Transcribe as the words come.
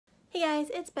Hey guys,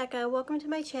 it's Becca. Welcome to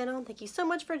my channel and thank you so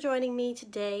much for joining me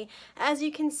today. As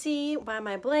you can see by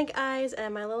my blank eyes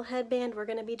and my little headband, we're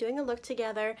going to be doing a look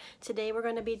together. Today we're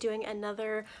going to be doing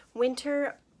another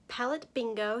winter palette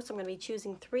bingo. So I'm going to be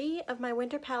choosing 3 of my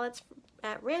winter palettes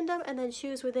at random and then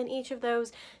choose within each of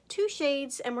those 2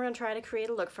 shades, and we're going to try to create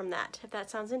a look from that. If that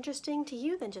sounds interesting to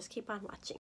you, then just keep on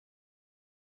watching.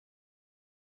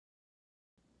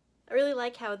 I really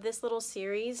like how this little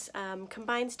series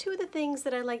combines 2 of the things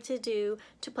that I like to do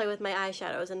to play with my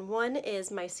eyeshadows, and one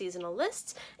is my seasonal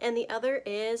lists and the other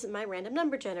is my random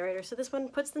number generator. So this one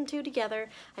puts them 2 together.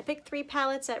 I picked 3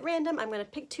 palettes at random. I'm going to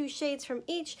pick 2 shades from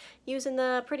each using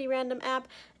the Pretty Random app,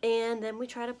 and then we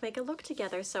try to make a look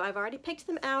together. So I've already picked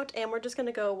them out and we're just going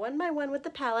to go one by one with the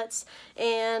palettes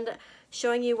and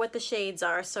showing you what the shades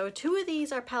are. So 2 of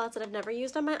these are palettes that I've never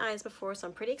used on my eyes before, so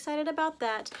I'm pretty excited about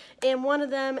that. And one of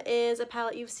them is a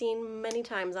palette you've seen many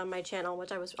times on my channel,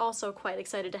 which I was also quite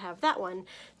excited to have that one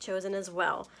chosen as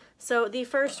well. So the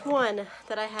first one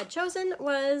that I had chosen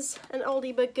was an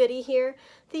oldie but goodie here,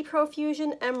 the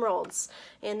Profusion Emeralds.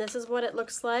 And this is what it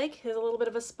looks like. There's a little bit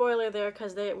of a spoiler there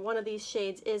because one of these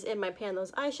shades is in my pan,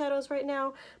 those eyeshadows right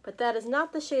now, but that is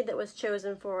not the shade that was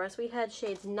chosen for us. We had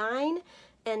shades 9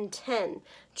 and 10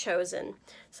 chosen.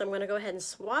 So I'm going to go ahead and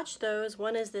swatch those.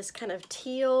 One is this kind of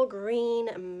teal green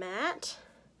matte.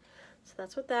 So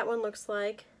that's what that one looks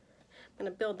like. I'm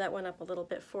going to build that one up a little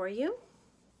bit for you.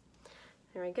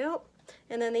 There we go.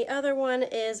 And then the other one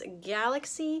is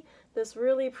Galaxy, this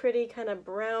really pretty kind of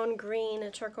brown green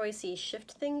turquoisey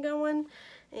shift thing going.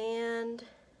 And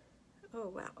oh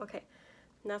wow, okay.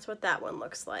 And that's what that one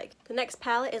looks like. The next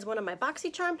palette is one of my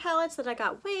BoxyCharm palettes that I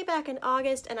got way back in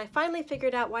August, and I finally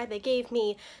figured out why they gave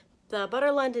me the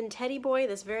Butter London Teddy Boy,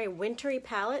 this very wintry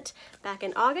palette, back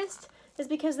in August, is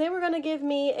because they were going to give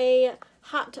me a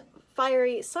hot,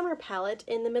 fiery summer palette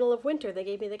in the middle of winter. They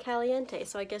gave me the Caliente,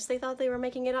 so I guess they thought they were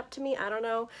making it up to me. I don't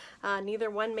know. Neither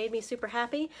one made me super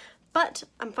happy, but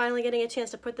I'm finally getting a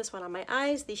chance to put this one on my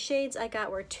eyes. The shades I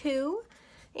got were 2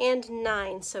 and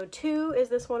 9. So 2 is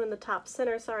this one in the top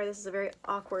center. Sorry, this is a very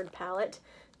awkward palette.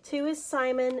 2 is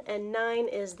Simon and 9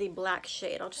 is the black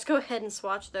shade. I'll just go ahead and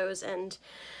swatch those and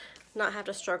not have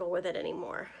to struggle with it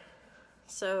anymore.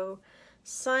 So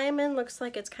Simon looks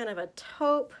like it's kind of a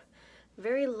taupe,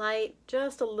 very light,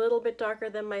 just a little bit darker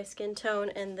than my skin tone,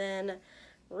 and then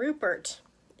Rupert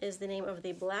is the name of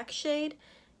the black shade,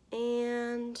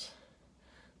 and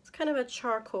it's kind of a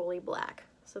charcoaly black.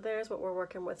 So there's what we're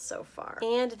working with so far.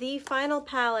 And the final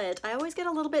palette. I always get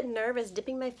a little bit nervous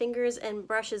dipping my fingers and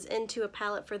brushes into a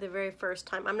palette for the very first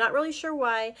time. I'm not really sure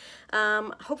why.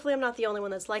 Hopefully I'm not the only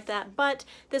one that's like that, but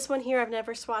this one here I've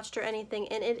never swatched or anything,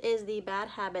 and it is the Bad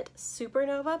Habit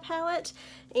Supernova palette.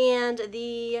 And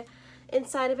the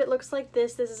inside of it looks like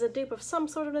this. This is a dupe of some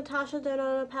sort of Natasha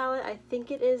Denona palette. I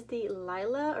think it is the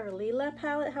Lila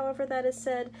palette, however that is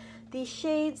said. The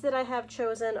shades that I have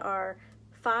chosen are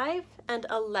 5 and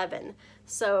 11.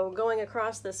 So going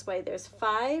across this way, there's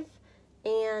 5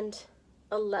 and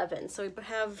 11. So we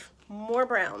have more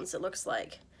browns, it looks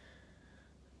like.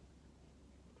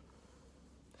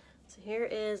 So here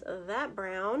is that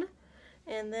brown.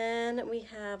 And then we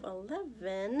have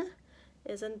 11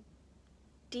 is a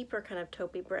deeper kind of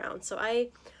taupey brown. So I'm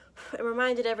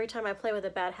reminded every time I play with a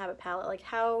Bad Habit palette, like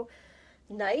how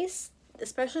nice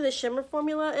especially the shimmer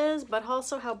formula is, but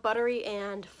also how buttery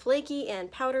and flaky and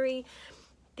powdery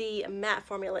the matte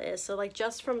formula is. So like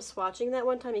just from swatching that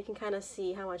one time, you can kind of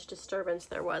see how much disturbance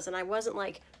there was, and I wasn't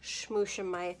like smooshing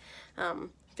my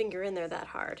finger in there that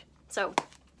hard. So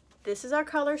this is our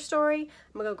color story.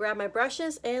 I'm gonna go grab my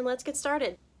brushes and let's get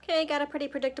started. Okay, got a pretty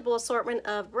predictable assortment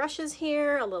of brushes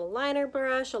here, a little liner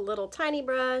brush, a little tiny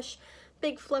brush,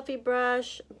 big fluffy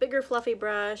brush, bigger fluffy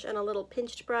brush, and a little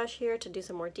pinched brush here to do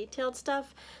some more detailed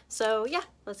stuff. So yeah,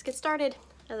 let's get started.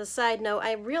 As a side note,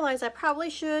 I realize I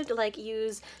probably should like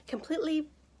use completely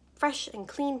fresh and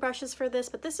clean brushes for this,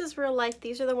 but this is real life.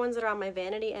 These are the ones that are on my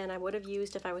vanity and I would have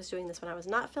used if I was doing this when I was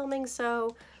not filming,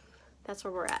 so that's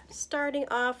where we're at. Starting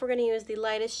off, we're going to use the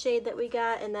lightest shade that we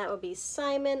got, and that would be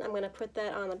Simon. I'm going to put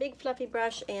that on a big fluffy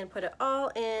brush and put it all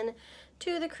in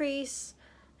to the crease,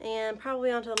 and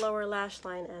probably onto the lower lash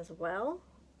line as well.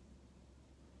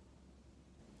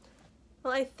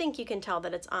 Well, I think you can tell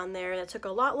that it's on there. That took a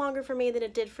lot longer for me than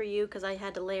it did for you because I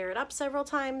had to layer it up several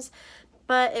times,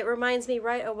 but it reminds me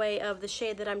right away of the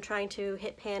shade that I'm trying to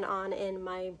hit pan on in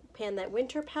my Pan That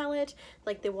Winter palette,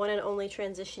 like the one and only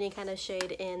transition-y kind of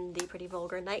shade in the Pretty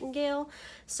Vulgar Nightingale.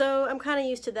 So I'm kind of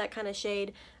used to that kind of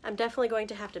shade. I'm definitely going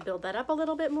to have to build that up a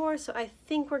little bit more, so I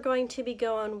think we're going to be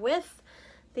going with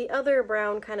the other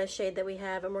brown kind of shade that we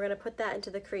have, and we're going to put that into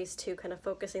the crease too, kind of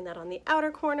focusing that on the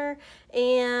outer corner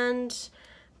and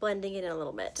blending it in a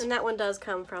little bit. And that one does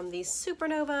come from the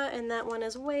Supernova, and that one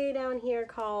is way down here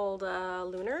called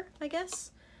Lunar, I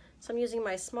guess. So I'm using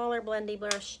my smaller blendy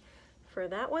brush for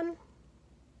that one.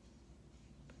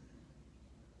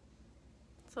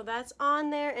 So that's on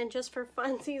there, and just for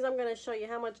funsies, I'm going to show you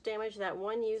how much damage that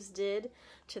one use did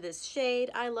to this shade.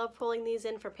 I love pulling these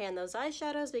in for Pan Those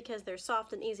eyeshadows because they're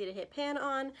soft and easy to hit pan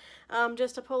on.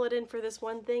 Just to pull it in for this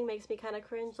one thing makes me kind of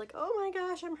cringe, like, oh my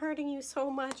gosh, I'm hurting you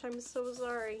so much, I'm so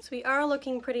sorry. So we are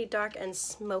looking pretty dark and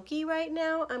smoky right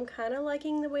now. I'm kind of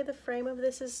liking the way the frame of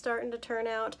this is starting to turn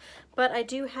out, but I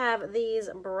do have these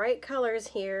bright colors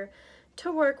here to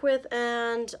work with,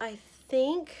 and I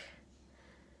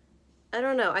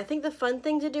don't know. I think the fun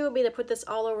thing to do would be to put this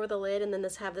all over the lid and then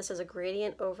have this as a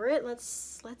gradient over it.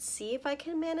 Let's see if I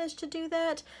can manage to do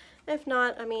that. If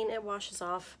not, I mean, it washes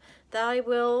off. That I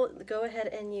will go ahead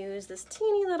and use this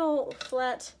teeny little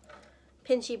flat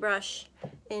pinchy brush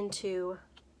into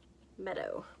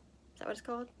Meadow. Is that what it's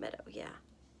called? Meadow, yeah.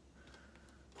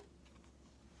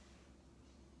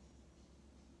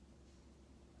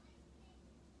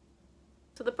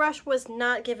 So the brush was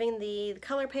not giving the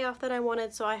color payoff that I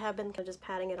wanted, so I have been just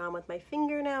patting it on with my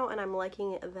finger now, and I'm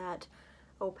liking that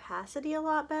opacity a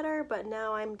lot better, but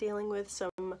now I'm dealing with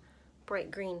some bright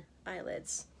green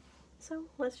eyelids. So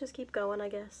let's just keep going, I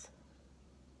guess.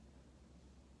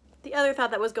 The other thought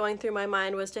that was going through my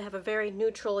mind was to have a very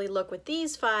neutrally look with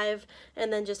these 5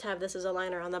 and then just have this as a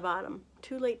liner on the bottom.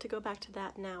 Too late to go back to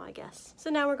that now, I guess. So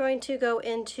now we're going to go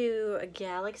into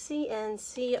Galaxy and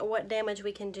see what damage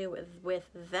we can do with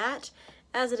that.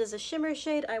 As it is a shimmer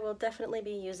shade, I will definitely be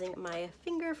using my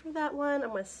finger for that one. I'm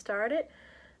going to start it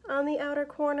on the outer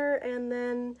corner and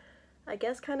then I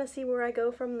guess kind of see where I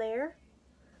go from there.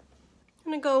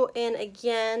 I'm going to go in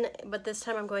again, but this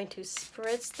time I'm going to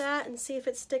spritz that and see if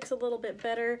it sticks a little bit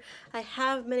better. I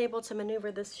have been able to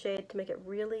maneuver this shade to make it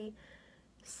really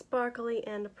sparkly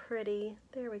and pretty.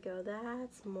 There we go,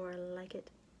 that's more like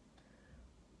it.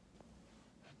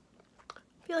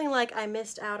 Feeling like I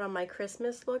missed out on my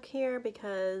Christmas look here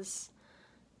because,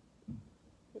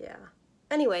 yeah.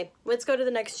 Anyway, let's go to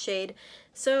the next shade.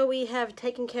 So we have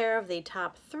taken care of the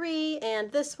top 3 and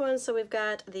this one. So we've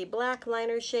got the black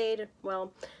liner shade.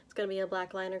 Well, it's going to be a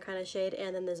black liner kind of shade.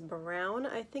 And then this brown.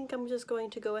 I think I'm just going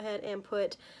to go ahead and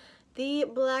put the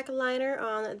black liner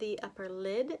on the upper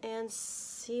lid and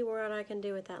see what I can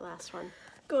do with that last one.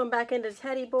 Going back into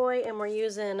Teddy Boy, and we're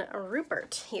using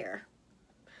Rupert here.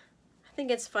 I think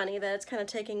it's funny that it's kind of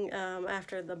taking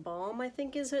after The Balm, I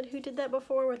think is it, who did that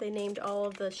before, where they named all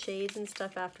of the shades and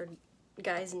stuff after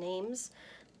guys' names.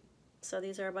 So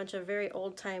these are a bunch of very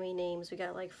old-timey names. We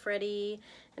got like Freddie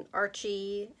and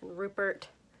Archie and Rupert.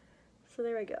 So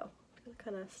there we go.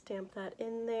 Kind of stamp that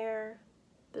in there.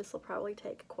 This will probably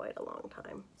take quite a long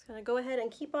time. Just gonna go ahead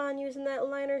and keep on using that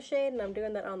liner shade, and I'm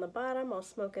doing that on the bottom. I'll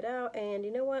smoke it out, and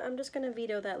you know what? I'm just gonna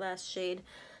veto that last shade.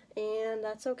 And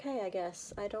that's okay, I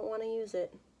guess. I don't want to use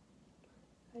it.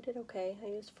 I did okay. I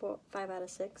used 5 out of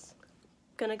 6.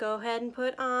 Gonna go ahead and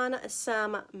put on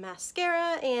some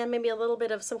mascara and maybe a little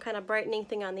bit of some kind of brightening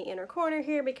thing on the inner corner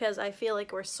here because I feel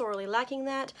like we're sorely lacking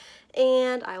that.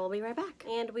 And I will be right back.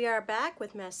 And we are back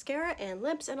with mascara and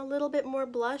lips and a little bit more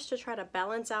blush to try to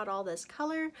balance out all this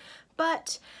color.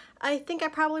 But I think I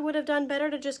probably would have done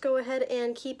better to just go ahead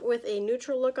and keep with a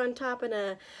neutral look on top and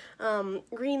a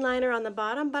green liner on the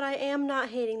bottom, but I am not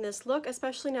hating this look,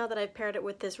 especially now that I've paired it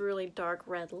with this really dark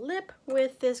red lip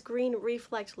with this green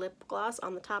Reflect lip gloss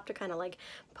on the top to kind of like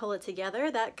pull it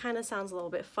together. That kind of sounds a little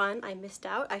bit fun. I missed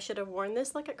out. I should have worn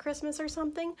this like at Christmas or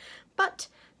something, but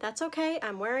that's okay.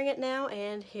 I'm wearing it now,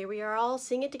 and here we are all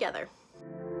seeing it together.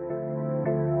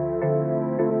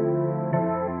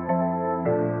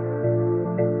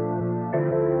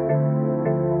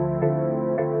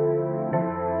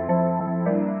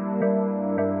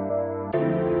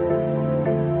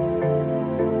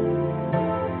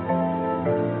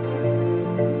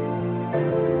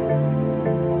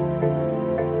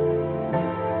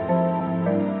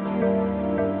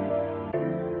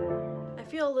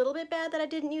 A little bit bad that I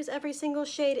didn't use every single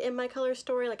shade in my color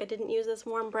story, like I didn't use this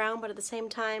warm brown, but at the same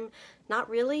time, not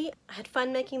really. I had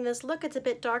fun making this look. It's a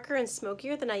bit darker and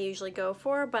smokier than I usually go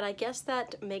for, but I guess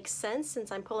that makes sense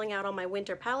since I'm pulling out all my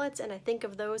winter palettes, and I think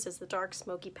of those as the dark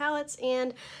smoky palettes,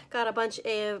 and got a bunch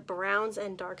of browns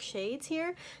and dark shades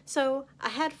here. So I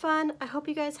had fun. I hope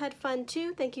you guys had fun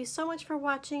too. Thank you so much for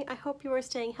watching. I hope you are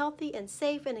staying healthy and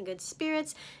safe and in good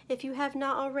spirits. If you have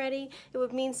not already, it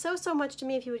would mean so much to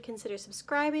me if you would consider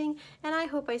subscribing, and I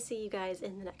hope I see you guys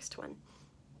in the next one.